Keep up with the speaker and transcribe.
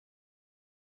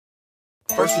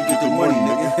First you get the money,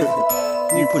 nigga.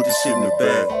 Then you put the shit in the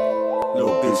bag.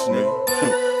 Little bitch,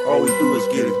 nigga. All we do is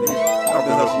get it, nigga. I've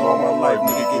been hustling all my life,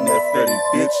 nigga, getting that fatty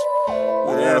bitch.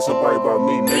 Better ask somebody about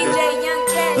me, nigga.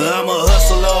 I'ma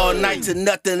hustle all night till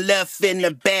nothing left in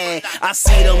the bag. I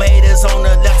see them haters on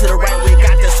the left to the right, we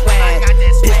got the swag.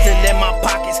 Pistol in my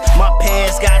pockets, my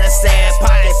pants got a sad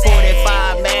pocket.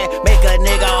 45 man, make a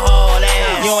nigga haul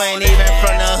ass. You ain't even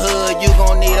from the hood, you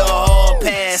gon' need a hall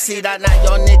pass. See that now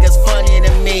your niggas funny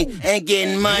to me, ain't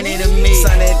getting money to me.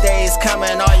 Sunny days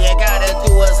coming, all you gotta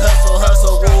do is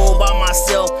hustle, rule by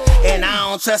myself. And I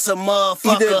don't trust a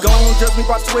motherfucker. Either gon' judge me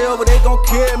by 12 or they gon'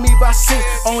 carry me by 6.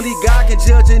 Only God can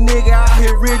judge a nigga out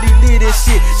here really lit this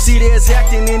shit. See, there's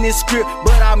acting in this script,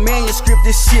 but I manuscript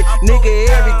this shit. Nigga,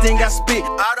 everything I spit,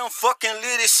 I done fucking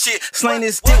lit this shit. Slang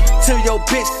this dick to your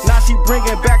bitch, now she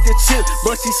bringing back the chip.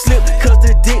 But she slipped cause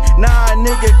the dick, nah a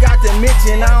nigga got to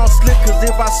mention. I don't slip cause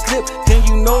if I slip, then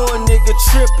you know a nigga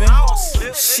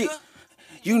trippin'. Shit.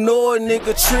 You know a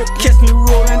nigga trip, catch me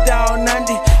rolling down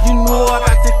 90. You know I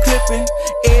got the clipping,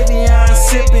 Evian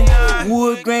sipping,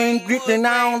 wood grain gripping.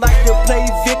 I don't like to play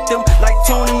victim, like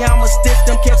Tony I'ma stitch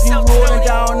them. Catch me rolling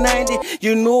down 90.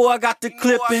 You know I got the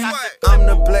clipping. I'm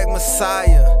the Black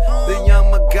Messiah, the young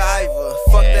MacGyver.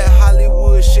 Fuck that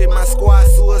Hollywood shit, my squad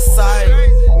suicidal.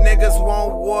 Niggas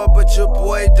want war, but your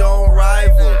boy don't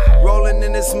rival. Rolling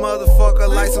in this motherfucker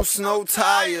like some snow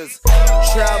tires.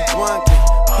 Trap bunking,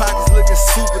 pockets looking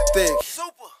super thick.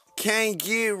 Can't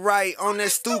get right on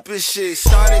that stupid shit.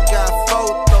 Shawty got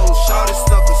photos, Shawty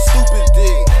stuck a stupid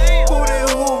dick. Who the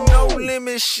who, no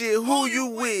limit shit, who you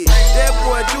with? That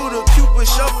boy do the Cupid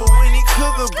shuffle when he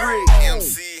cook a brick.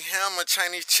 MC Hammer,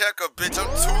 Chinese checker, bitch, I'm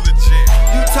too legit.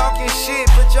 You talking shit,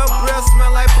 but your breath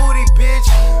smell like booty, bitch.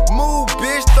 Move,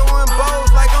 bitch, throwing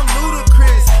balls like I'm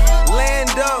ludicrous.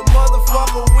 Land up,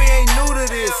 motherfucker, we ain't new to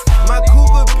this. My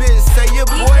cougar bitch say your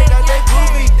boy got that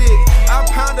groovy dick. I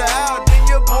pound her out, then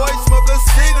your boy smoke a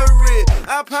cigarette.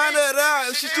 I pound it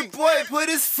out, shit, your boy put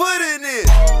his foot in it.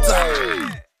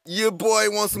 Damn. Your boy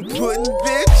want some pudding,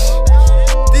 bitch.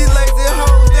 These lazy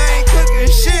hoes, they ain't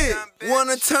cooking shit.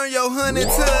 Wanna turn your honey to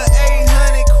an